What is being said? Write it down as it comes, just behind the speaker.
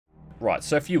Right,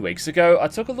 so a few weeks ago, I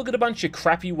took a look at a bunch of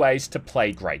crappy ways to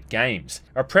play great games.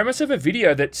 A premise of a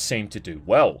video that seemed to do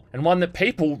well, and one that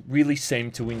people really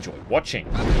seemed to enjoy watching.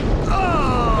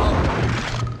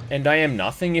 And I am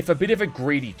nothing if a bit of a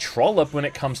greedy trollop when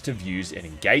it comes to views and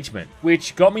engagement,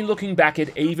 which got me looking back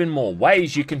at even more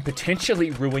ways you can potentially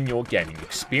ruin your gaming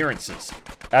experiences.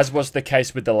 As was the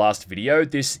case with the last video,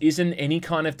 this isn't any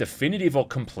kind of definitive or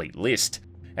complete list.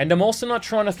 And I'm also not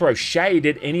trying to throw shade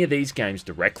at any of these games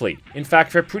directly. In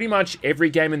fact, for pretty much every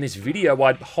game in this video,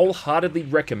 I'd wholeheartedly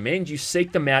recommend you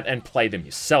seek them out and play them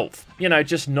yourself. You know,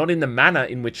 just not in the manner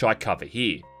in which I cover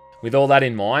here. With all that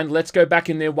in mind, let's go back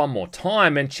in there one more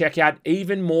time and check out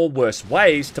even more worse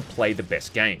ways to play the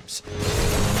best games.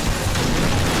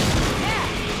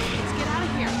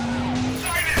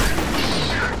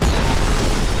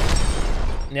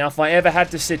 Now, if I ever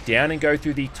had to sit down and go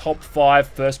through the top 5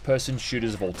 first-person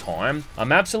shooters of all time,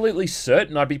 I'm absolutely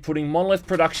certain I'd be putting Monolith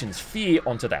Productions' F.E.A.R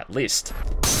onto that list.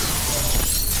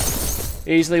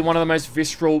 Easily one of the most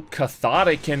visceral,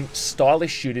 cathartic, and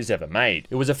stylish shooters ever made.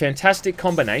 It was a fantastic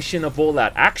combination of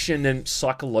all-out action and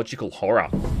psychological horror.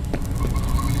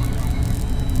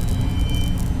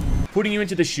 Putting you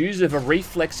into the shoes of a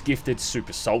reflex-gifted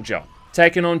super soldier,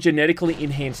 taking on genetically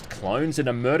enhanced clones and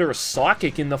a murderous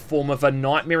psychic in the form of a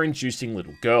nightmare-inducing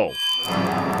little girl.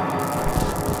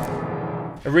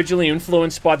 Originally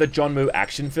influenced by the John Woo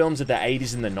action films of the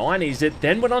 80s and the 90s, it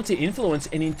then went on to influence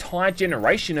an entire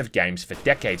generation of games for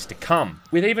decades to come,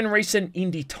 with even recent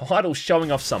indie titles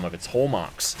showing off some of its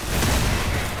hallmarks.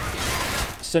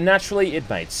 So naturally, it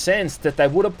made sense that they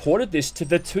would have ported this to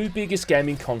the 2 biggest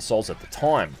gaming consoles at the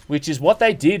time, which is what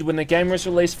they did when the game was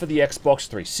released for the Xbox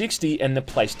 360 and the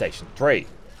PlayStation 3.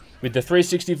 With the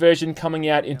 360 version coming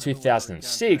out in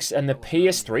 2006 and the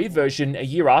PS3 version a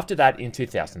year after that in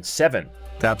 2007.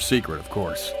 Top secret, of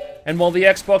course. And while the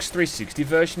Xbox 360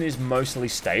 version is mostly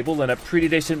stable and a pretty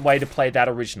decent way to play that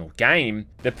original game,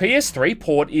 the PS3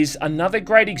 port is another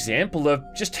great example of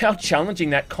just how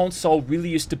challenging that console really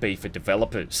used to be for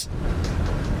developers.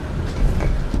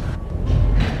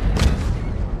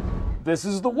 This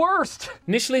is the worst!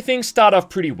 Initially things start off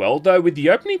pretty well though, with the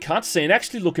opening cutscene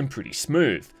actually looking pretty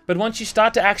smooth. But once you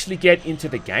start to actually get into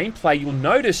the gameplay, you'll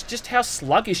notice just how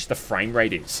sluggish the frame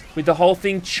rate is, with the whole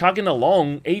thing chugging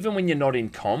along even when you're not in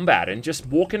combat and just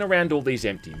walking around all these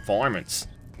empty environments.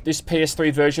 This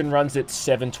PS3 version runs at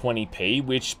 720p,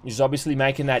 which is obviously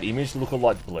making that image look a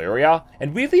lot blurrier,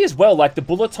 and weirdly as well, like the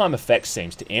bullet time effect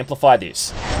seems to amplify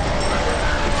this.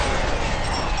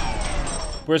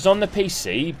 Whereas on the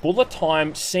PC, bullet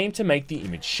time seemed to make the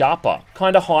image sharper,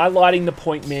 kinda highlighting the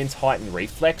point man's heightened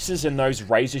reflexes and those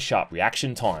razor sharp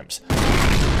reaction times.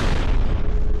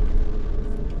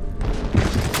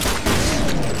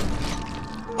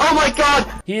 Oh my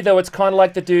god! Here though, it's kinda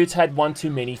like the dudes had one too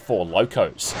many 4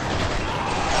 Locos.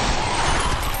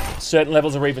 Certain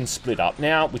levels are even split up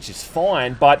now, which is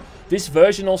fine, but this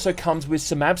version also comes with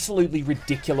some absolutely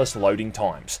ridiculous loading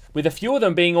times, with a few of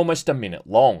them being almost a minute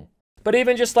long. But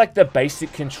even just like the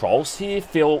basic controls here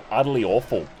feel utterly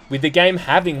awful, with the game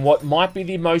having what might be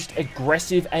the most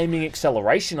aggressive aiming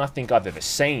acceleration I think I've ever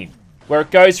seen, where it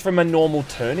goes from a normal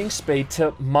turning speed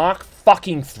to Mach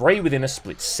fucking 3 within a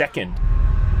split second.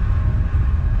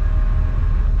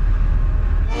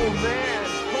 Oh man!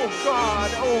 Oh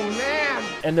god! Oh man!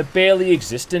 And the barely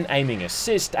existent aiming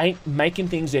assist ain't making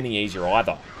things any easier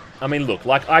either. I mean, look,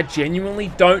 like, I genuinely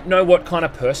don't know what kind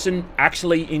of person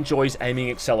actually enjoys aiming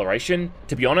acceleration.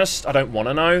 To be honest, I don't want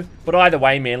to know. But either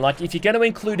way, man, like, if you're going to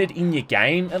include it in your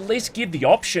game, at least give the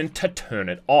option to turn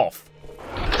it off.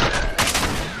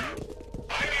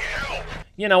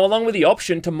 You know, along with the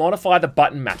option to modify the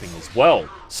button mapping as well.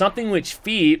 Something which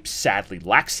F.E.A.R sadly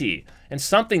lacks here, and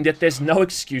something that there's no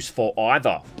excuse for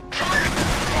either.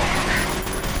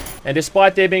 And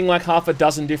despite there being like half a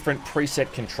dozen different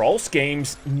preset control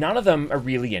schemes, none of them are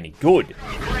really any good.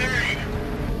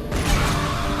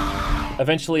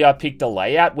 Eventually I picked a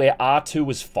layout where R2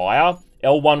 was fire,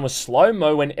 L1 was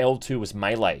slow-mo, and L2 was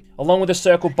melee, along with the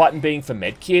circle button being for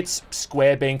medkits,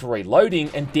 square being for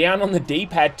reloading, and down on the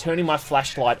D-pad turning my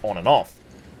flashlight on and off.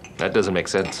 That doesn't make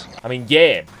sense. I mean,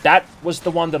 yeah, that was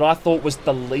the one that I thought was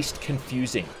the least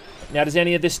confusing. Now, does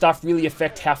any of this stuff really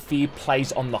affect how F.E.A.R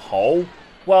plays on the whole?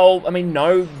 Well, I mean,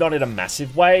 no, not in a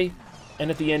massive way. And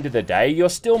at the end of the day, you're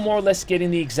still more or less getting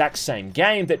the exact same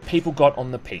game that people got on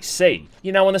the PC.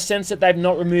 You know, in the sense that they've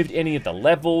not removed any of the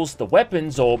levels, the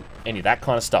weapons, or any of that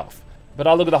kind of stuff. But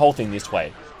I look at the whole thing this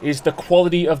way. Is the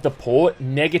quality of the port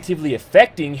negatively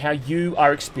affecting how you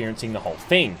are experiencing the whole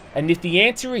thing? And if the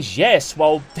answer is yes,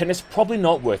 well, then it's probably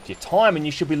not worth your time and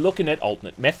you should be looking at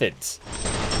alternate methods.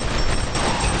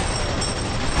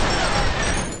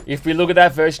 If we look at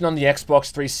that version on the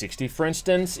Xbox 360, for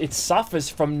instance, it suffers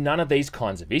from none of these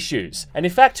kinds of issues. And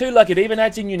in fact too, like, it even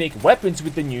adds in unique weapons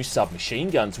with the new submachine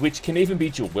guns, which can even be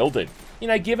dual wielded. You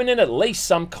know, giving it at least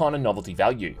some kind of novelty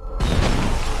value.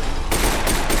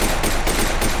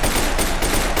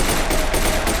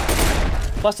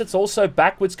 Plus, it's also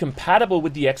backwards compatible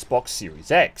with the Xbox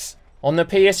Series X. On the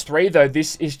PS3 though,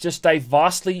 this is just a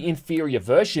vastly inferior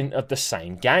version of the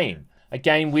same game. A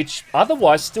game which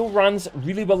otherwise still runs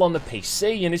really well on the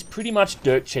PC and is pretty much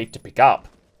dirt cheap to pick up.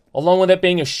 Along with it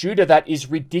being a shooter that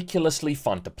is ridiculously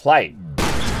fun to play.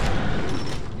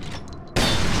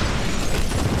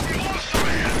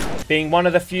 Being one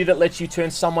of the few that lets you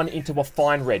turn someone into a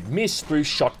fine red mist through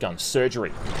shotgun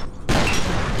surgery.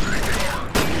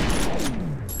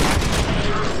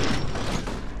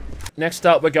 Next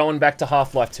up, we're going back to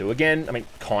Half-Life 2 again, I mean,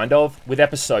 kind of, with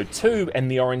Episode 2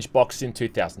 and the Orange Box in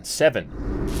 2007.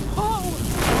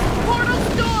 Oh! Portal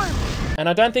storm! And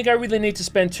I don't think I really need to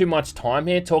spend too much time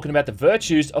here talking about the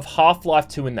virtues of Half-Life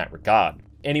 2 in that regard.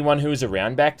 Anyone who was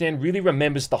around back then really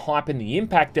remembers the hype and the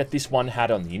impact that this one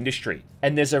had on the industry.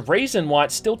 And there's a reason why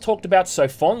it's still talked about so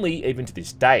fondly even to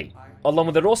this day. Along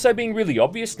with it also being really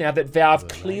obvious now that Valve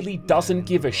clearly doesn't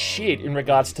give a shit in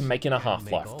regards to making a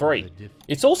Half-Life 3.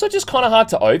 It's also just kind of hard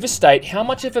to overstate how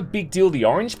much of a big deal the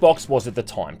Orange Box was at the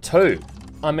time too.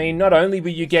 I mean, not only were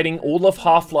you getting all of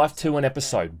Half-Life 2 and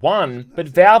Episode 1, but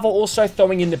Valve are also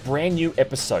throwing in the brand new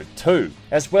Episode 2,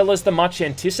 as well as the much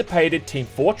anticipated Team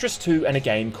Fortress 2 and a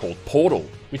game called Portal,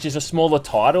 which is a smaller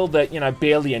title that, you know,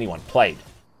 barely anyone played.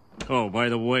 Oh, by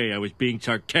the way, I was being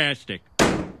sarcastic.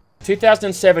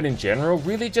 2007 in general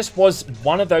really just was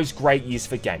one of those great years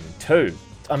for gaming too.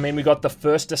 I mean, we got the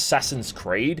first Assassin's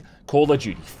Creed, Call of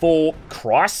Duty 4,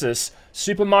 Crysis,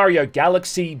 Super Mario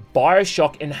Galaxy,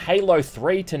 Bioshock, and Halo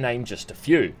 3 to name just a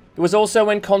few. It was also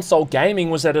when console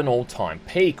gaming was at an all-time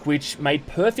peak, which made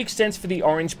perfect sense for the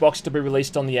Orange Box to be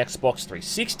released on the Xbox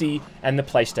 360 and the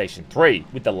PlayStation 3,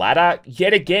 with the latter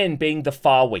yet again being the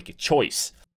far weaker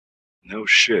choice. No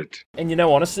shit. And you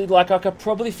know, honestly, like, I could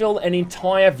probably fill an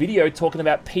entire video talking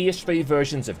about PS3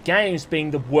 versions of games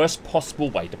being the worst possible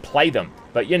way to play them.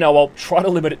 But you know, I'll try to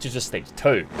limit it to just these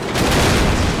two.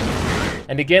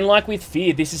 And again, like with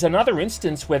F.E.A.R, this is another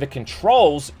instance where the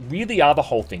controls really are the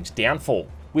whole thing's downfall,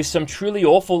 with some truly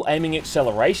awful aiming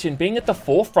acceleration being at the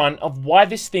forefront of why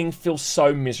this thing feels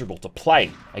so miserable to play.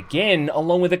 Again,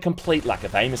 along with a complete lack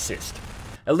of aim assist.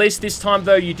 At least this time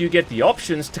though, you do get the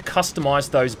options to customize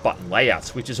those button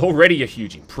layouts, which is already a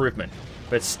huge improvement.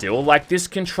 But still, like, this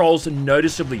controls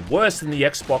noticeably worse than the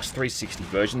Xbox 360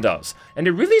 version does. And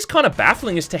it really is kind of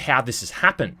baffling as to how this has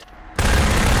happened.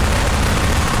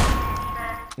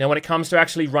 Now, when it comes to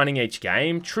actually running each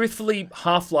game, truthfully,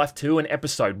 Half-Life 2 and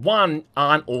Episode 1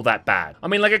 aren't all that bad. I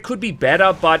mean, like, it could be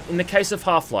better, but in the case of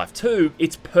Half-Life 2,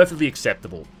 it's perfectly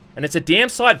acceptable. And it's a damn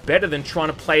sight better than trying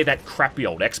to play that crappy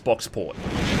old Xbox port.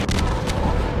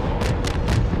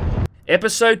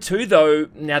 Episode 2 though,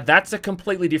 now that's a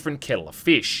completely different kettle of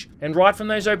fish. And right from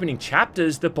those opening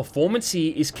chapters, the performance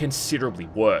here is considerably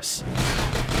worse.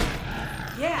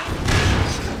 Yeah.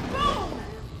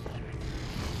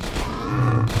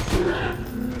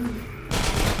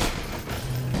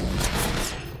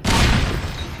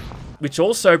 Which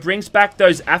also brings back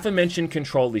those aforementioned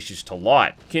control issues to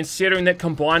light, considering that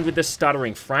combined with the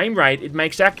stuttering frame rate, it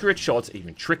makes accurate shots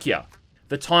even trickier.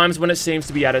 The times when it seems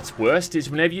to be at its worst is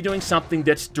whenever you're doing something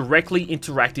that's directly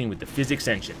interacting with the physics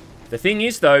engine. The thing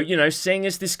is though, you know, seeing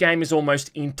as this game is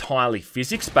almost entirely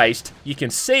physics-based, you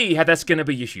can see how that's going to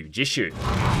be a huge issue.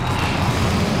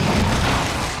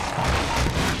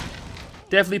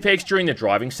 Definitely peaks during the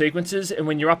driving sequences, and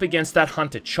when you're up against that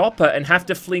hunter chopper and have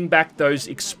to fling back those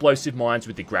explosive mines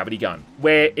with the gravity gun,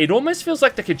 where it almost feels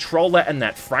like the controller and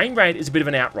that frame rate is a bit of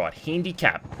an outright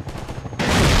handicap.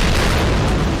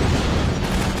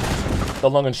 The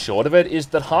long and short of it is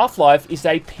that Half-Life is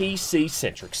a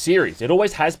PC-centric series. It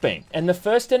always has been. And the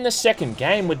first and the second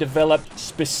game were developed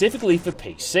specifically for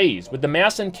PCs, with the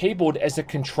mouse and keyboard as a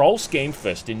control scheme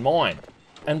first in mind.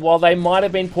 And while they might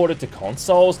have been ported to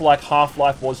consoles like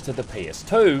Half-Life was to the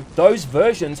PS2, those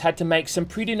versions had to make some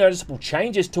pretty noticeable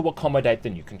changes to accommodate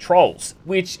the new controls,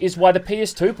 which is why the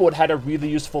PS2 port had a really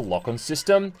useful lock-on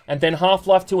system, and then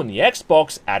Half-Life 2 and the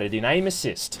Xbox added in aim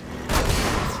assist.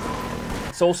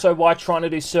 It's also why trying to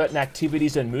do certain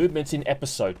activities and movements in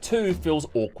Episode 2 feels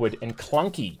awkward and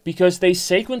clunky, because these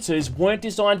sequences weren't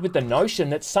designed with the notion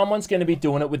that someone's going to be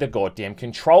doing it with a goddamn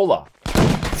controller.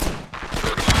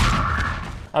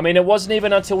 I mean, it wasn't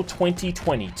even until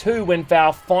 2022 when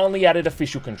Valve finally added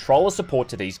official controller support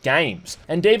to these games,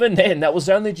 and even then, that was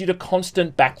only due to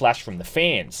constant backlash from the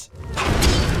fans.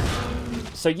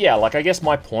 So yeah, like I guess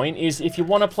my point is if you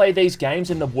want to play these games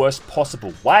in the worst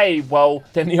possible way, well,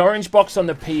 then the orange box on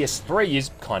the PS3 is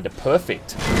kind of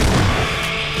perfect.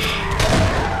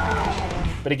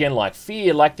 But again, like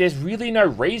F.E.A.R, like there's really no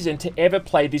reason to ever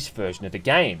play this version of the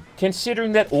game,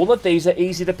 considering that all of these are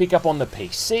easy to pick up on the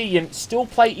PC and still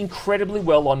play incredibly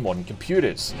well on modern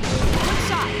computers.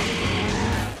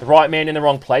 The right man in the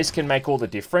wrong place can make all the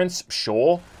difference,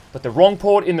 sure, but the wrong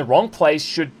port in the wrong place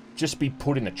should just be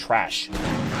put in the trash.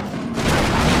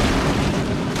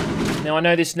 Now, I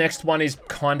know this next one is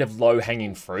kind of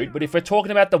low-hanging fruit, but if we're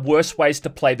talking about the worst ways to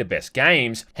play the best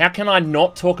games, how can I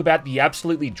not talk about the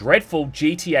absolutely dreadful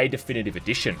GTA Definitive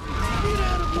Edition?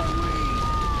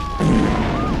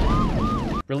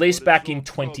 Released back in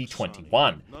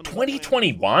 2021.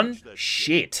 2021?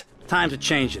 Shit. Times are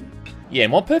changing. Yeah,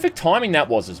 and what perfect timing that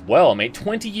was as well. I mean,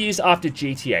 20 years after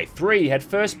GTA 3 had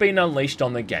first been unleashed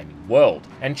on the gaming world,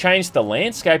 and changed the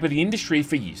landscape of the industry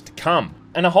for years to come.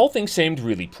 And the whole thing seemed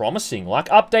really promising, like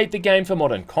update the game for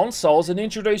modern consoles and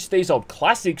introduce these old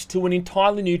classics to an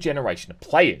entirely new generation of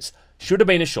players. Should have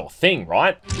been a sure thing,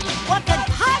 right? What could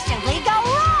possibly go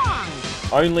wrong?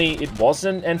 Only it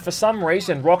wasn't, and for some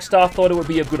reason Rockstar thought it would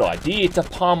be a good idea to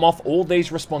palm off all these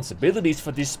responsibilities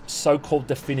for this so-called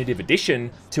Definitive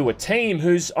Edition to a team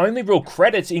whose only real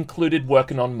credits included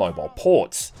working on mobile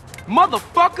ports.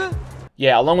 Motherfucker!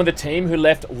 Yeah, along with a team who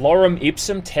left lorem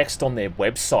ipsum text on their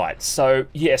website. So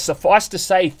yeah, suffice to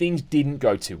say, things didn't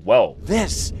go too well.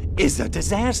 This is a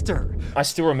disaster. I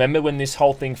still remember when this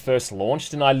whole thing first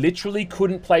launched, and I literally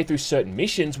couldn't play through certain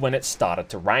missions when it started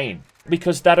to rain.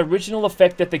 Because that original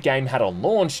effect that the game had on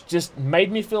launch just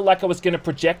made me feel like I was going to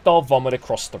projectile vomit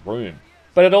across the room.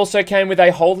 But it also came with a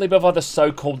whole heap of other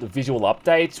so-called visual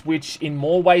updates, which in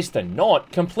more ways than not,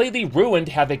 completely ruined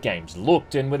how the games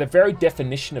looked, and with a very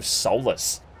definition of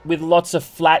soulless. With lots of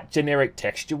flat, generic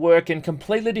texture work and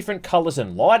completely different colours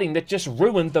and lighting that just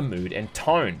ruined the mood and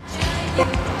tone.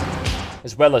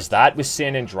 As well as that, with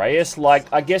San Andreas, like,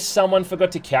 I guess someone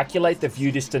forgot to calculate the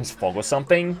view distance fog or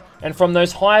something, and from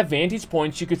those higher vantage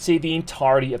points you could see the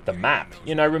entirety of the map,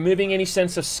 you know, removing any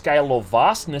sense of scale or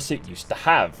vastness it used to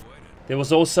have. There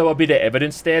was also a bit of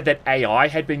evidence there that AI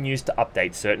had been used to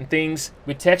update certain things,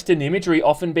 with text and imagery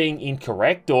often being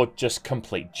incorrect or just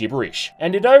complete gibberish.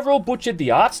 And it overall butchered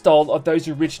the art style of those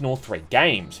original 3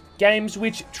 games. Games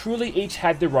which truly each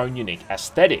had their own unique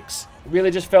aesthetics. It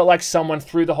really just felt like someone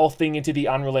threw the whole thing into the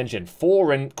Unreal Engine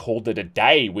 4 and called it a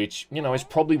day, which, you know, is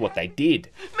probably what they did.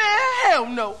 Man, hell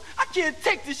no! I can't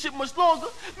take this shit much longer!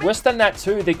 Worse than that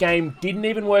too, the game didn't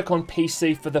even work on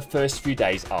PC for the first few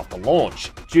days after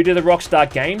launch, due to the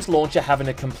Rockstar Games launcher having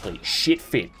a complete shit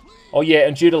fit. Oh yeah,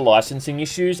 and due to licensing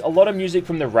issues, a lot of music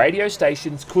from the radio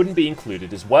stations couldn't be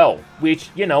included as well, which,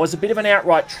 you know, is a bit of an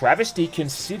outright travesty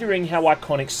considering how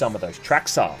iconic some of those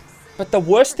tracks are. But the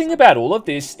worst thing about all of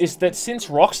this is that since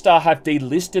Rockstar have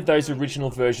delisted those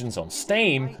original versions on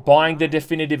Steam, buying the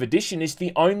Definitive Edition is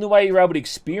the only way you're able to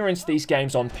experience these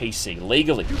games on PC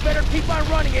legally. You better keep on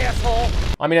running, asshole!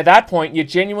 I mean, at that point, you're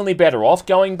genuinely better off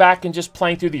going back and just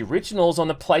playing through the originals on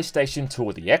the PlayStation 2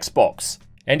 or the Xbox.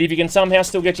 And if you can somehow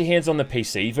still get your hands on the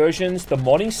PC versions, the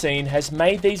modding scene has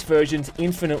made these versions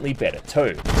infinitely better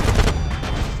too.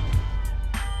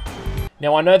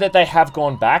 Now, I know that they have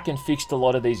gone back and fixed a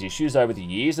lot of these issues over the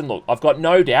years, and look, I've got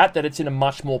no doubt that it's in a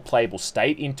much more playable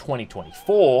state in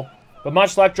 2024, but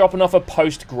much like dropping off a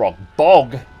post-grog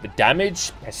bog, the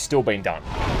damage has still been done.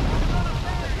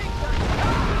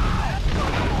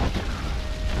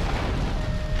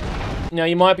 Now,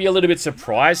 you might be a little bit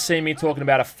surprised seeing me talking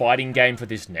about a fighting game for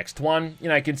this next one, you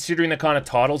know, considering the kind of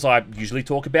titles I usually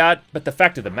talk about, but the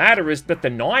fact of the matter is that the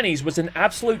 90s was an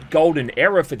absolute golden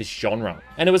era for this genre,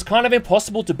 and it was kind of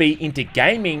impossible to be into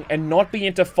gaming and not be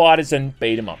into fighters and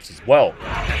beat-em-ups as well.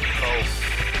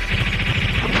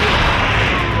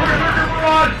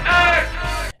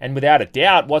 And without a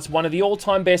doubt, what's one of the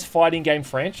all-time best fighting game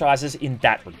franchises in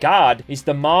that regard is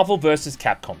the Marvel vs.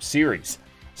 Capcom series.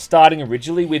 Starting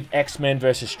originally with X-Men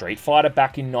vs Street Fighter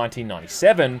back in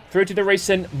 1997, through to the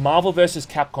recent Marvel vs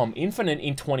Capcom Infinite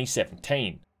in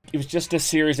 2017. It was just a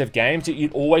series of games that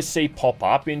you'd always see pop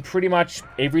up in pretty much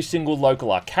every single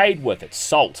local arcade worth its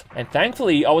salt. And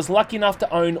thankfully, I was lucky enough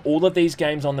to own all of these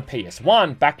games on the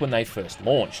PS1 back when they first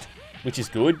launched. Which is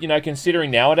good, you know,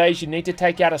 considering nowadays you need to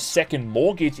take out a second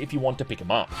mortgage if you want to pick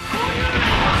them up.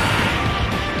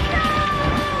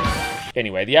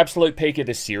 Anyway, the absolute peak of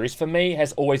this series for me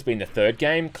has always been the third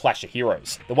game, Clash of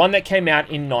Heroes, the one that came out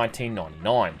in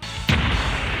 1999.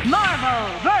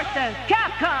 Marvel vs.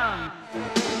 Capcom!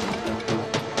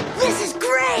 This is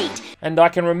great! And I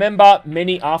can remember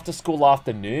many after-school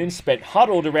afternoons spent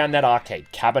huddled around that arcade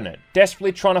cabinet,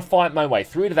 desperately trying to fight my way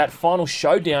through to that final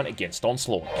showdown against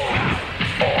Onslaught.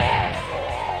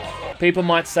 People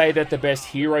might say that the best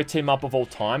hero team-up of all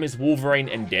time is Wolverine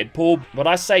and Deadpool, but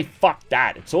I say fuck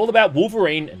that. It's all about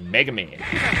Wolverine and Mega Man.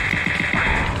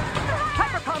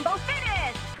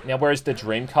 Now, whereas the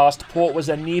Dreamcast port was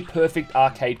a near-perfect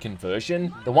arcade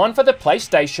conversion, the one for the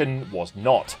PlayStation was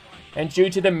not. And due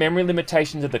to the memory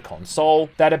limitations of the console,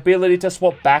 that ability to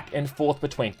swap back and forth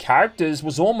between characters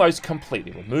was almost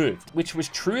completely removed, which was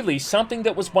truly something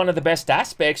that was one of the best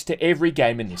aspects to every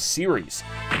game in this series.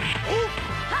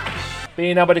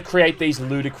 Being able to create these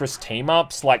ludicrous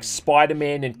team-ups like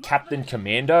Spider-Man and Captain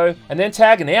Commando, and then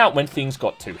tagging out when things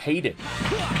got too heated.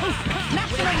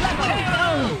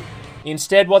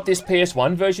 Instead, what this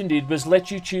PS1 version did was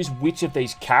let you choose which of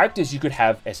these characters you could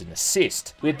have as an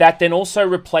assist, with that then also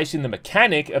replacing the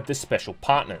mechanic of the special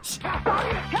partners.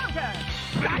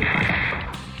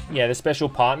 Yeah, the special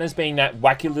partners being that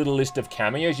wacky little list of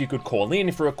cameos you could call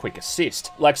in for a quick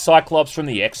assist, like Cyclops from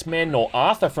the X-Men or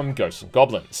Arthur from Ghosts and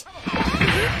Goblins.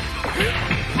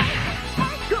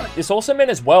 This also meant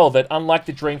as well that unlike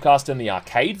the Dreamcast and the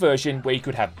arcade version where you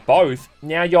could have both,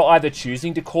 now you're either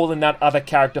choosing to call in that other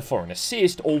character for an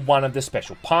assist or one of the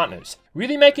special partners,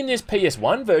 really making this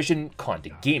PS1 version kinda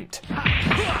gimped.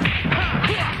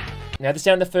 Now, this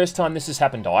isn't the first time this has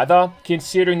happened either,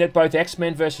 considering that both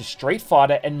X-Men vs Street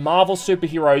Fighter and Marvel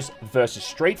Superheroes vs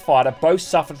Street Fighter both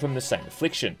suffered from the same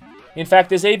affliction. In fact,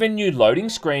 there's even new loading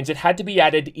screens that had to be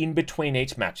added in between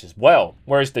each match as well,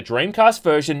 whereas the Dreamcast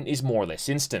version is more or less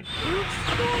instant.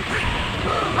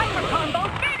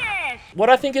 What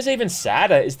I think is even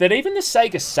sadder is that even the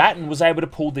Sega Saturn was able to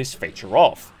pull this feature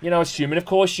off. You know, assuming of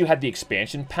course you had the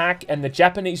expansion pack and the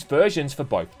Japanese versions for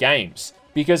both games.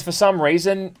 Because for some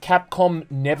reason, Capcom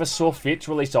never saw fit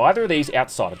to release either of these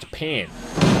outside of Japan.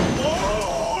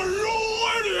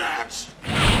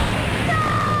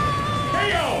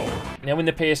 Now, in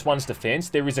the PS1's defense,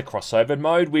 there is a crossover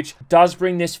mode, which does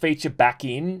bring this feature back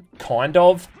in, kind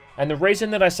of. And the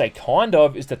reason that I say kind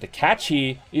of is that the catch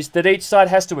here is that each side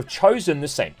has to have chosen the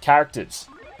same characters,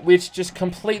 which just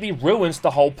completely ruins the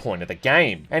whole point of the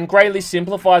game, and greatly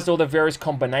simplifies all the various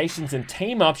combinations and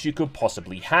team-ups you could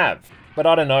possibly have. But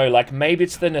I don't know, like maybe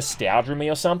it's the nostalgia in me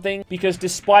or something, because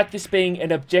despite this being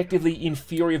an objectively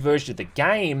inferior version of the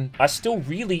game, I still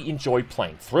really enjoy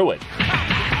playing through it.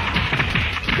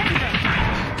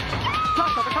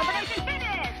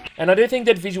 And I do think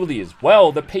that visually as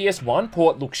well, the PS1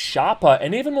 port looks sharper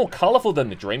and even more colourful than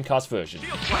the Dreamcast version.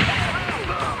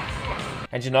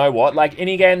 And you know what, like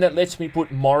any game that lets me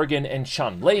put Morrigan and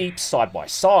Chun-Li side by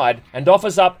side and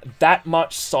offers up that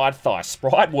much side thigh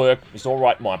sprite work is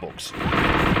alright in my books.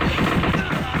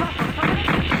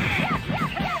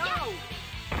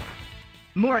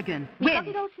 Morgan,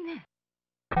 win.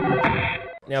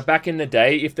 Now, back in the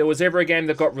day, if there was ever a game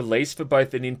that got released for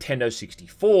both the Nintendo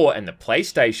 64 and the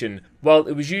PlayStation, well,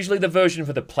 it was usually the version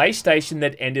for the PlayStation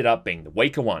that ended up being the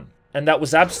weaker one. And that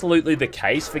was absolutely the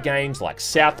case for games like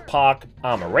South Park,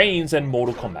 Armorines, and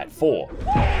Mortal Kombat 4.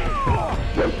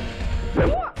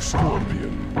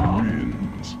 Scorpion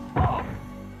wins.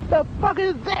 The fuck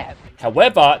is that?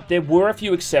 However, there were a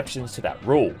few exceptions to that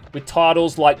rule, with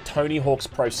titles like Tony Hawk's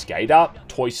Pro Skater,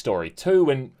 Toy Story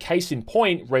 2, and case in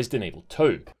point, Resident Evil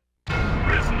 2.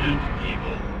 Resident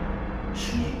Evil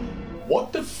 2.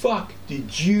 What the fuck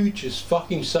did you just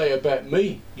fucking say about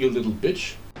me, you little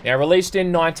bitch? Now, released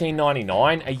in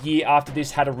 1999, a year after this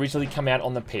had originally come out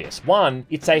on the PS1,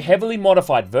 it's a heavily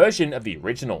modified version of the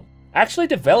original. Actually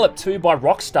developed too by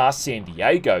Rockstar San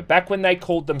Diego, back when they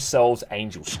called themselves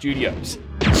Angel Studios.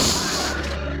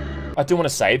 I do want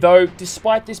to say though,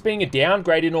 despite this being a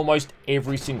downgrade in almost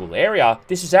every single area,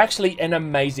 this is actually an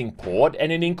amazing port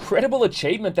and an incredible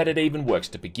achievement that it even works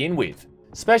to begin with.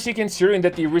 Especially considering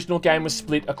that the original game was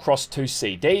split across 2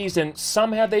 CDs and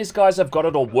somehow these guys have got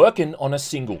it all working on a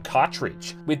single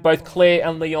cartridge, with both Claire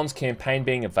and Leon's campaign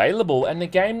being available and the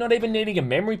game not even needing a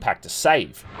memory pack to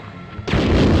save.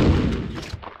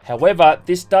 However,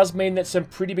 this does mean that some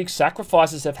pretty big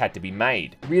sacrifices have had to be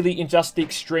made, really in just the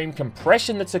extreme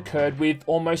compression that's occurred with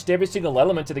almost every single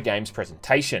element of the game's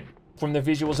presentation. From the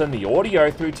visuals and the audio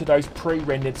through to those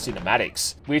pre-rendered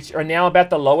cinematics, which are now about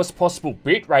the lowest possible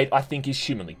bitrate I think is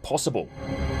humanly possible.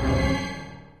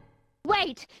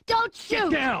 Wait! Don't shoot!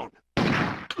 Get down!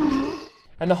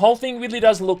 And the whole thing really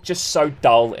does look just so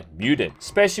dull and muted,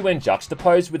 especially when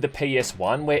juxtaposed with the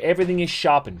PS1 where everything is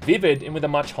sharp and vivid and with a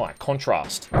much higher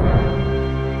contrast.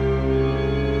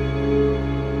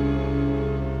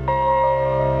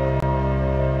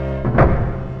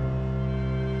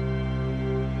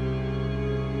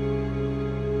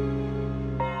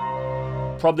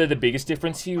 probably the biggest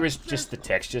difference here is just the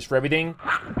textures for everything.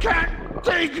 Can't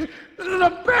take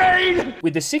the pain!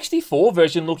 With the 64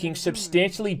 version looking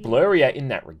substantially blurrier in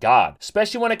that regard,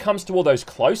 especially when it comes to all those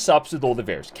close-ups with all the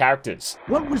various characters.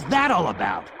 What was that all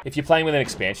about? If you're playing with an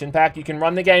expansion pack, you can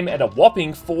run the game at a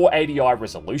whopping 480i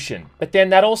resolution. But then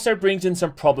that also brings in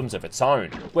some problems of its own,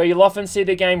 where you'll often see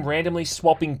the game randomly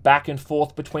swapping back and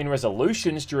forth between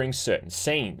resolutions during certain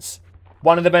scenes.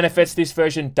 One of the benefits this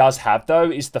version does have though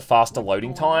is the faster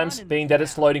loading times, being that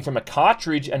it's loading from a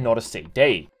cartridge and not a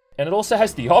CD. And it also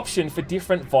has the option for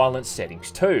different violence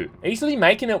settings too, easily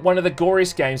making it one of the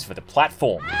goriest games for the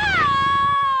platform.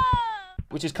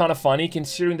 Which is kind of funny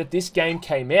considering that this game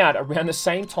came out around the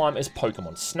same time as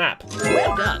Pokemon Snap.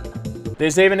 Well done.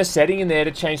 There's even a setting in there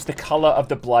to change the color of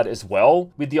the blood as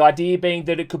well, with the idea being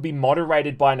that it could be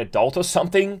moderated by an adult or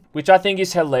something, which I think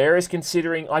is hilarious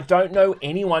considering I don't know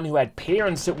anyone who had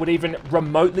parents that would even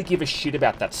remotely give a shit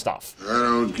about that stuff. I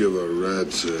don't give a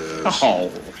rat's ass.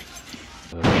 Oh.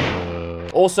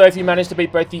 Also, if you managed to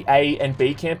beat both the A and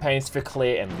B campaigns for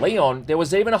Claire and Leon, there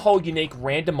was even a whole unique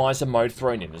randomizer mode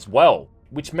thrown in as well,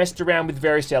 which messed around with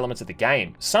various elements of the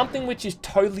game, something which is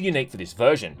totally unique for this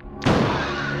version.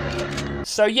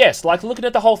 So yes, like looking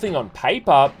at the whole thing on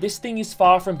paper, this thing is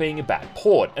far from being a bad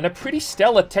port, and a pretty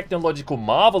stellar technological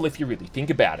marvel if you really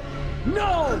think about it.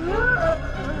 No!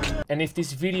 And if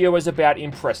this video is about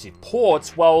impressive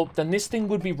ports, well, then this thing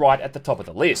would be right at the top of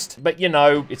the list. But you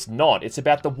know, it's not. It's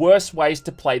about the worst ways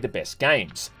to play the best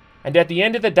games. And at the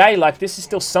end of the day, like, this is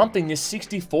still something this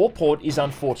 64 port is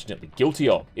unfortunately guilty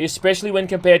of, especially when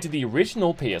compared to the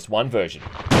original PS1 version.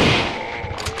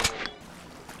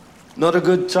 Not a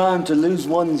good time to lose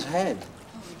one's head.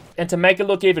 And to make it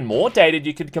look even more dated,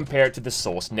 you could compare it to the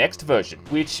Source Next version,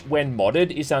 which, when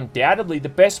modded, is undoubtedly the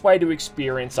best way to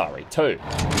experience RE2.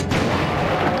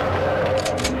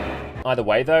 Either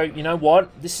way though, you know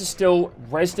what? This is still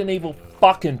Resident Evil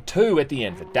fucking 2 at the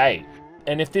end of the day.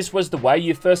 And if this was the way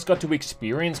you first got to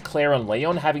experience Claire and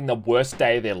Leon having the worst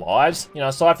day of their lives, you know,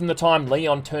 aside from the time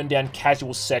Leon turned down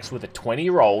casual sex with a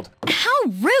 20-year-old... How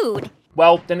rude!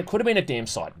 Well, then it could have been a damn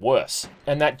sight worse.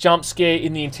 And that jump scare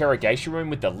in the interrogation room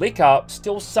with the liquor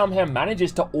still somehow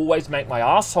manages to always make my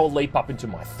asshole leap up into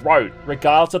my throat,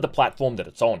 regardless of the platform that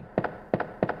it's on.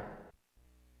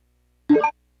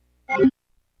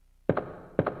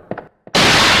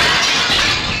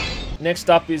 Next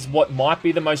up is what might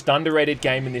be the most underrated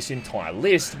game in this entire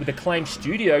list, with acclaimed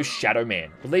studio Shadow Man,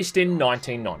 released in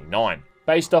 1999,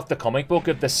 based off the comic book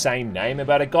of the same name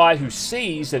about a guy who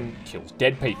sees and kills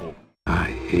dead people.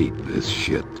 I hate this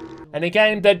shit. And a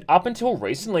game that, up until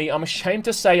recently, I'm ashamed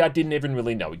to say I didn't even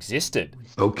really know existed.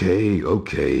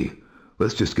 Okay.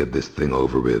 Let's just get this thing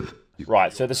over with.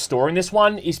 Right, so the story in this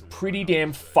one is pretty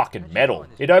damn fucking metal.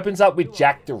 It opens up with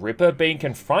Jack the Ripper being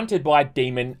confronted by a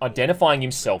demon identifying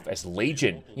himself as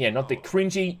Legion. Yeah, not the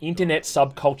cringy internet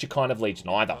subculture kind of Legion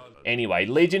either. Anyway,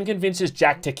 Legion convinces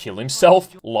Jack to kill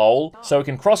himself, lol, so he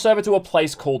can cross over to a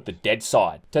place called the Dead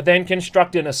Side, to then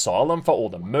construct an asylum for all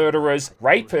the murderers,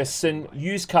 rapists, and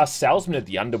used car salesmen of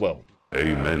the underworld.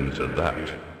 Amen to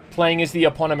that. Playing as the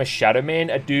eponymous Shadow Man,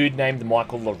 a dude named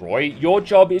Michael Leroy, your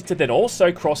job is to then also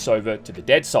cross over to the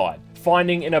Dead Side,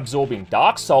 finding and absorbing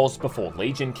Dark Souls before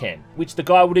Legion can, which the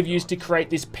guy would have used to create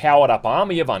this powered up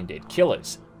army of undead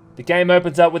killers. The game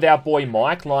opens up with our boy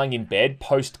Mike lying in bed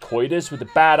post-coitus with a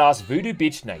badass voodoo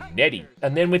bitch named Nettie,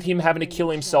 and then with him having to kill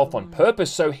himself on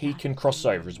purpose so he can cross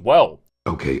over as well.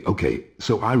 Okay,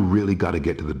 so I really gotta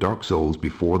get to the Dark Souls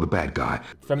before the bad guy.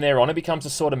 From there on, it becomes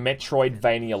a sort of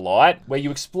Metroidvania light, where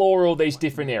you explore all these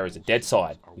different areas of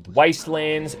Deadside, with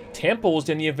wastelands, temples,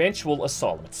 and the eventual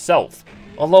asylum itself,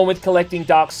 along with collecting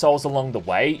Dark Souls along the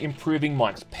way, improving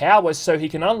Mike's powers so he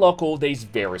can unlock all these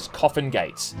various coffin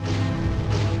gates.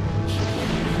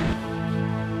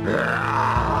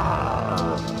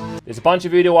 There's a bunch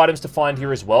of voodoo items to find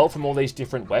here as well, from all these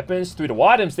different weapons through to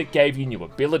items that gave you new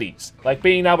abilities, like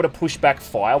being able to push back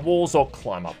firewalls or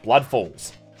climb up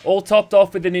bloodfalls. All topped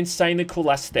off with an insanely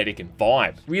cool aesthetic and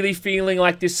vibe, really feeling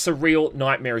like this surreal,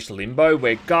 nightmarish limbo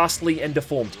where ghastly and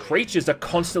deformed creatures are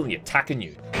constantly attacking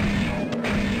you.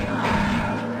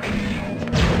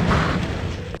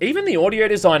 Even the audio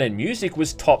design and music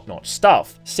was top-notch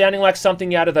stuff, sounding like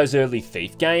something out of those early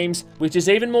Thief games, which is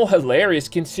even more hilarious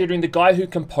considering the guy who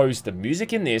composed the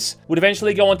music in this would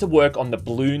eventually go on to work on the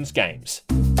Bloons games.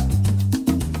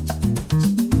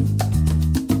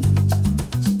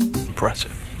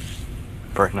 Impressive.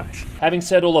 Very nice. Having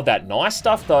said all of that nice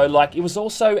stuff though, like, it was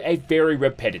also a very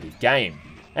repetitive game.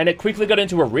 And it quickly got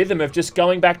into a rhythm of just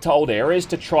going back to old areas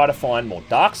to try to find more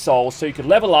Dark Souls so you could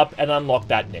level up and unlock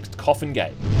that next coffin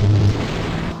gate.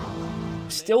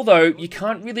 Still though, you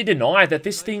can't really deny that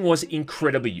this thing was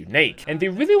incredibly unique, and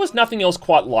there really was nothing else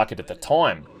quite like it at the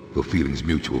time. The feeling's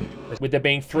mutual. With there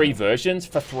being 3 versions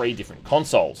for 3 different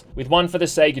consoles, with one for the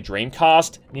Sega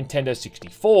Dreamcast, Nintendo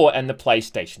 64, and the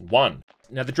PlayStation 1.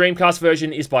 Now the Dreamcast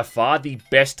version is by far the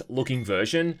best looking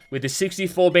version, with the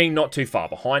 64 being not too far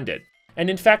behind it. And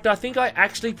in fact, I think I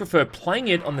actually prefer playing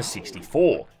it on the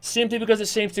 64, simply because it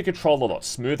seems to control a lot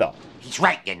smoother. He's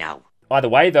right, you know. Either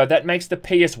way though, that makes the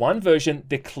PS1 version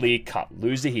the clear-cut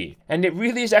loser here. And it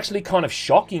really is actually kind of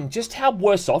shocking just how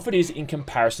worse off it is in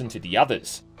comparison to the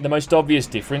others. The most obvious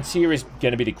difference here is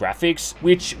going to be the graphics,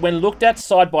 which when looked at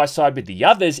side by side with the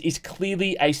others is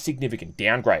clearly a significant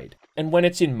downgrade. And when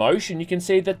it's in motion, you can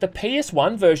see that the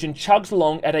PS1 version chugs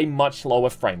along at a much lower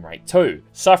frame rate too,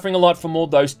 suffering a lot from all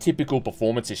those typical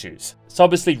performance issues. It's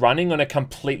obviously running on a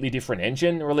completely different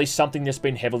engine, or at least something that's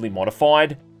been heavily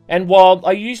modified. And while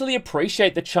I usually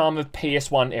appreciate the charm of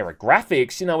PS1 era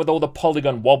graphics, you know, with all the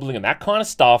polygon wobbling and that kind of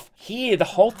stuff, here the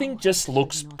whole thing just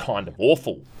looks kind of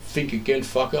awful. Think again,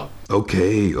 fucker.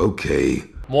 Okay.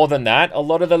 More than that, a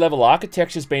lot of the level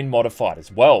architecture's been modified as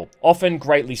well, often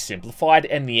greatly simplified,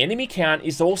 and the enemy count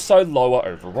is also lower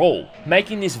overall,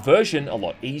 making this version a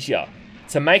lot easier.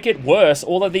 To make it worse,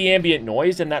 all of the ambient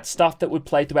noise and that stuff that would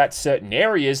play throughout certain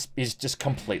areas is just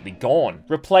completely gone,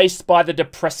 replaced by the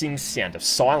depressing sound of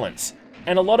silence.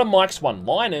 And a lot of Mike's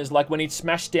one-liners, like when he'd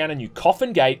smash down a new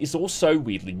coffin gate, is also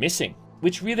weirdly missing,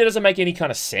 which really doesn't make any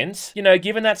kind of sense, you know,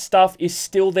 given that stuff is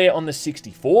still there on the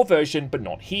 64 version, but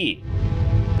not here.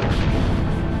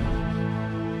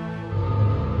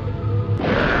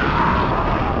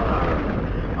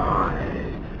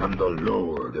 I'm the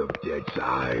Lord of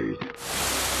Deadside.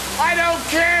 I don't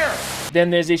care!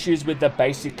 Then there's issues with the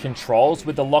basic controls,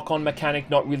 with the lock-on mechanic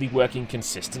not really working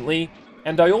consistently.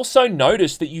 And I also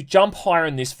noticed that you jump higher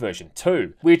in this version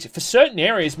too, which for certain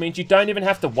areas means you don't even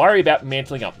have to worry about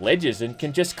mantling up ledges and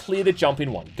can just clear the jump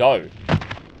in one go.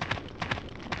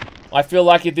 I feel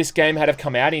like if this game had have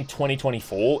come out in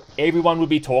 2024, everyone would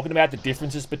be talking about the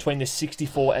differences between the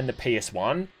 64 and the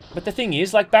PS1. But the thing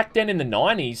is, like back then in the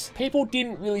 90s, people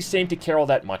didn't really seem to care all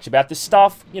that much about this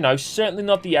stuff, you know, certainly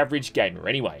not the average gamer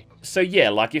anyway. So yeah,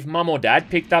 like if mum or dad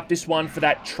picked up this one for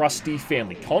that trusty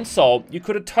family console, you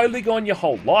could have totally gone your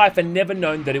whole life and never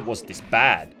known that it was this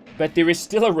bad. But there is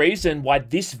still a reason why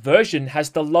this version has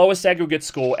the lowest aggregate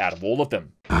score out of all of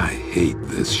them. I hate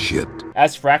this shit.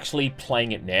 As for actually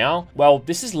playing it now, well,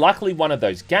 this is luckily one of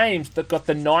those games that got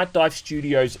the Night Dive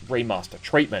Studios remaster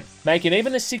treatment, making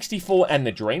even the 64 and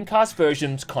the Dreamcast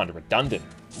versions kind of redundant.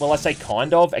 Well, I say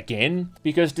kind of, again,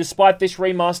 because despite this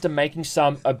remaster making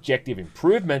some objective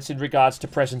improvements in regards to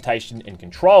presentation and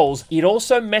controls, it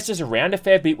also messes around a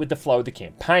fair bit with the flow of the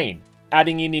campaign,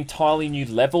 adding in entirely new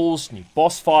levels, new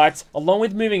boss fights, along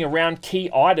with moving around key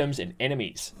items and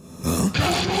enemies.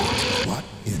 What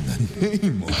in the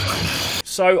name of...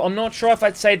 So I'm not sure if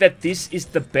I'd say that this is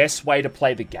the best way to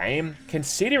play the game,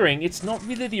 considering it's not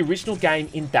really the original game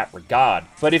in that regard.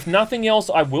 But if nothing else,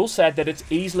 I will say that it's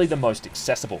easily the most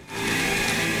accessible.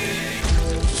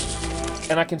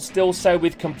 And I can still say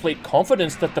with complete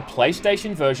confidence that the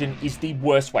PlayStation version is the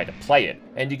worst way to play it.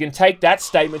 And you can take that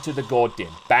statement to the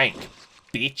goddamn bank,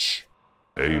 bitch.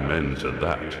 Amen to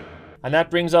that. And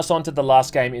that brings us on to the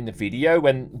last game in the video,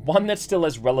 and one that's still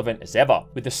as relevant as ever,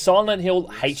 with the Silent Hill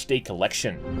HD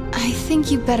Collection. I think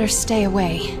you better stay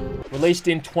away. Released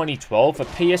in 2012 for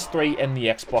PS3 and the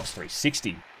Xbox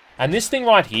 360. And this thing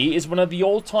right here is one of the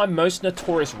all-time most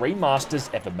notorious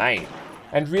remasters ever made.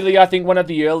 And really, I think one of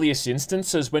the earliest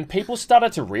instances when people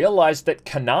started to realize that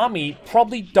Konami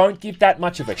probably don't give that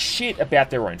much of a shit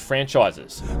about their own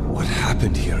franchises. What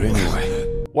happened here anyway?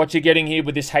 What you're getting here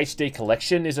with this HD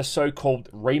collection is a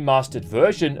so-called remastered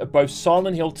version of both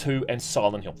Silent Hill 2 and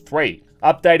Silent Hill 3,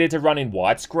 updated to run in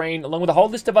widescreen, along with a whole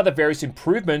list of other various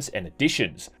improvements and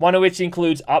additions, one of which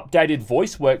includes updated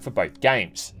voice work for both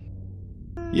games.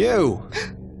 You!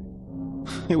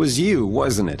 It was you,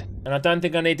 wasn't it? And I don't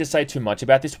think I need to say too much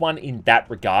about this one in that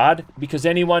regard, because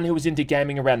anyone who was into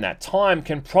gaming around that time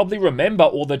can probably remember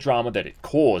all the drama that it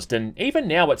caused, and even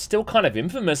now it's still kind of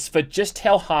infamous for just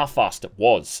how half-assed it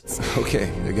was.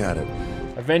 Okay, I got it.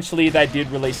 Eventually they did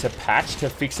release a patch to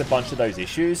fix a bunch of those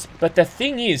issues, but the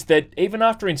thing is that even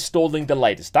after installing the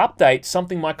latest update,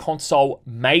 something my console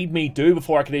made me do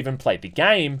before I could even play the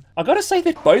game, I gotta say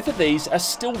that both of these are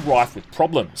still rife with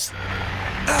problems.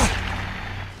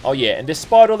 Oh yeah, and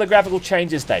despite all the graphical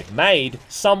changes they've made,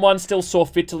 someone still saw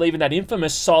fit to leave in that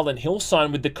infamous Silent Hill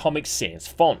sign with the Comic Sans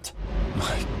font.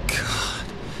 My God,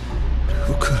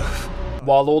 who could have?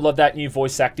 While all of that new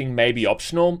voice acting may be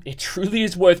optional, it truly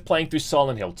is worth playing through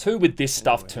Silent Hill 2 with this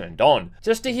stuff turned on,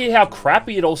 just to hear how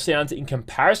crappy it all sounds in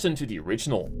comparison to the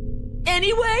original.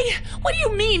 Anyway? What do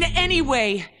you mean,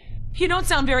 anyway? You don't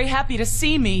sound very happy to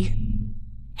see me.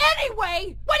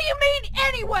 Anyway? What do you mean,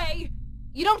 anyway?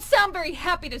 You don't sound very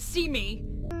happy to see me.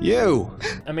 You!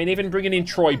 I mean, even bringing in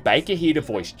Troy Baker here to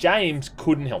voice James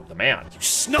couldn't help them out. You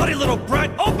snotty little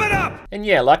brat, open up! And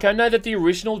yeah, like I know that the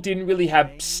original didn't really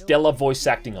have stellar voice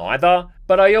acting either,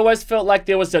 but I always felt like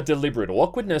there was a deliberate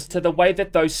awkwardness to the way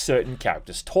that those certain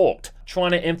characters talked, trying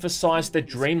to emphasize the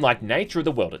dreamlike nature of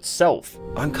the world itself.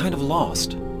 I'm kind of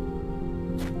lost.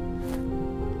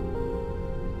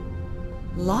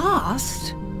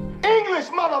 Lost? English,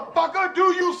 motherfucker!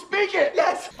 Do you speak it?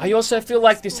 Yes! I also feel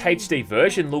like this HD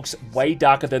version looks way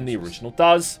darker than the original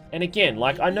does. And again,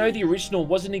 like I know the original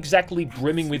wasn't exactly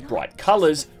brimming with bright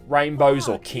colours, rainbows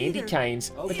or candy canes,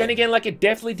 but then again, like it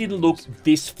definitely didn't look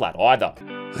this flat either.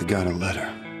 I got a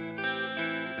letter.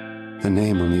 The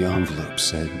name on the envelope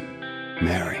said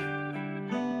Mary.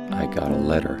 I got a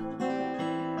letter.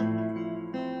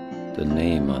 The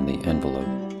name on the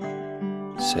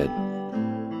envelope said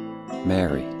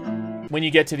Mary. When you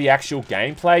get to the actual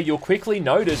gameplay, you'll quickly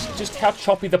notice just how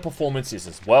choppy the performance is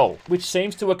as well, which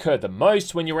seems to occur the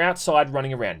most when you're outside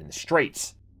running around in the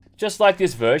streets. Just like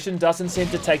this version doesn't seem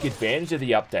to take advantage of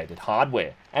the updated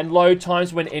hardware, and load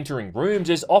times when entering rooms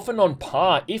is often on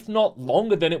par, if not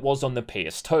longer than it was on the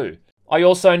PS2. I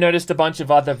also noticed a bunch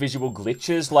of other visual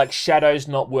glitches, like shadows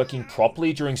not working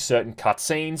properly during certain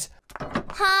cutscenes. Ha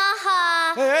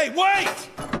ha. Hey, wait!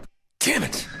 Damn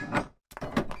it!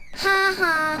 Ha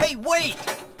ha. Hey, wait!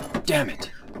 Damn it.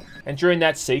 And during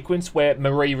that sequence where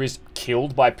Maria is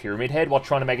killed by Pyramid Head while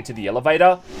trying to make it to the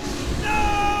elevator,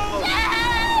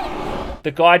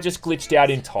 the guy just glitched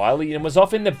out entirely and was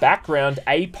off in the background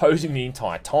A-posing the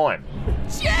entire time.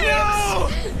 James! No!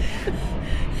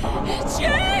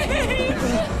 James!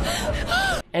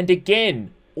 And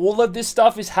again, all of this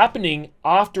stuff is happening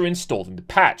after installing the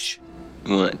patch.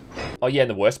 What? Oh yeah,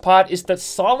 and the worst part is that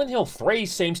Silent Hill 3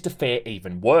 seems to fare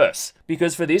even worse,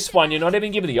 because for this one you're not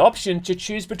even given the option to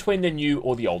choose between the new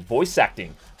or the old voice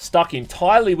acting, stuck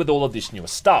entirely with all of this newer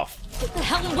stuff. Get the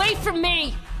hell away from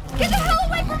me! Get the hell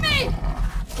away from me!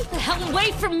 Get the hell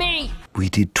away from me! We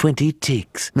did 20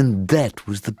 takes, and that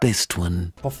was the best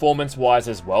one. Performance-wise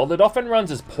as well, it often runs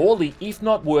as poorly, if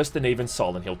not worse than even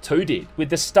Silent Hill 2 did,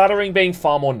 with the stuttering being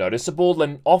far more noticeable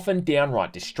and often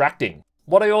downright distracting.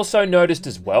 What I also noticed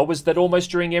as well was that almost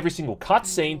during every single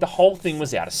cutscene, the whole thing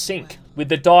was out of sync, with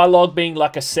the dialogue being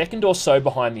like a second or so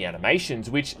behind the animations,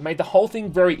 which made the whole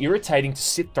thing very irritating to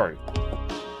sit through.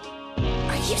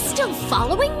 Are you still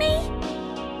following me?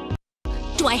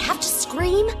 Do I have to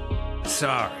scream?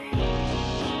 Sorry.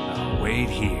 I'll wait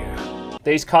here.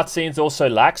 These cutscenes also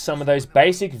lack some of those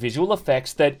basic visual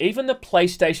effects that even the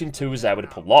PlayStation 2 was able to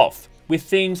pull off, with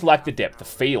things like the depth of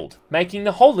field, making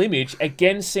the whole image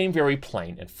again seem very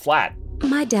plain and flat.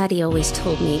 My daddy always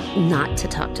told me not to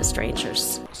talk to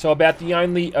strangers. So about the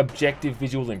only objective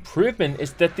visual improvement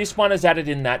is that this one has added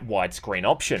in that widescreen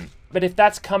option. But if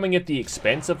that's coming at the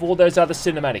expense of all those other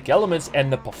cinematic elements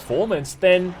and the performance,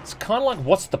 then it's kind of like,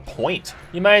 what's the point?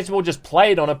 You may as well just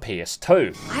play it on a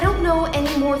PS2. I don't know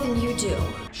any more than you do.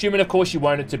 Assuming of course you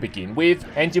own it to begin with,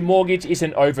 and your mortgage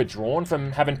isn't overdrawn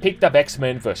from having picked up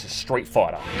X-Men vs Street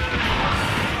Fighter.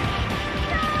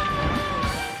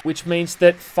 Which means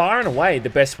that far and away the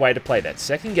best way to play that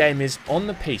second game is on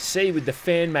the PC with the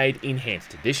fan-made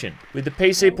Enhanced Edition, with the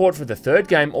PC port for the third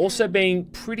game also being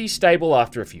pretty stable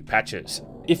after a few patches.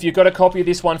 If you've got a copy of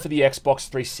this one for the Xbox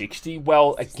 360,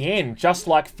 well again, just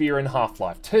like F.E.A.R and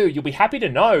Half-Life 2, you'll be happy to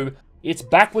know it's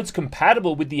backwards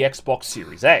compatible with the Xbox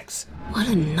Series X. What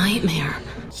a nightmare.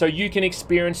 So you can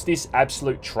experience this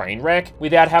absolute train wreck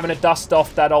without having to dust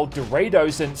off that old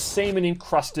Doritos and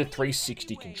semen-encrusted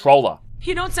 360 controller.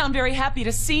 You don't sound very happy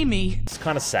to see me. It's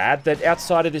kind of sad that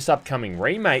outside of this upcoming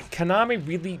remake, Konami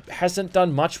really hasn't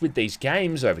done much with these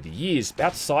games over the years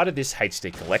outside of this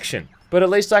HD collection. But at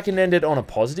least I can end it on a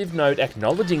positive note,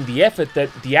 acknowledging the effort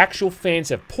that the actual fans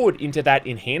have put into that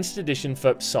Enhanced Edition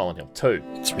for Silent Hill 2.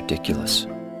 It's ridiculous.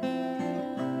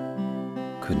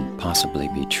 Couldn't possibly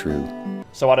be true.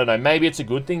 So I don't know, maybe it's a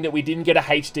good thing that we didn't get a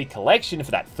HD collection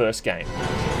for that first game.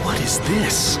 What is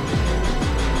this?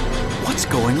 What's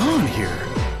going on here?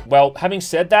 Well, having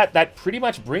said that, that pretty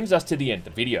much brings us to the end of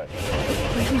the video.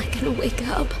 When am I gonna wake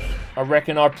up? I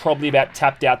reckon I've probably about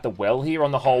tapped out the well here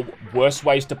on the whole worst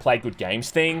ways to play good games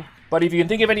thing. But if you can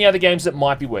think of any other games that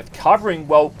might be worth covering,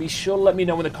 well, be sure to let me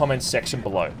know in the comments section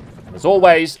below. And as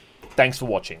always, thanks for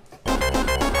watching.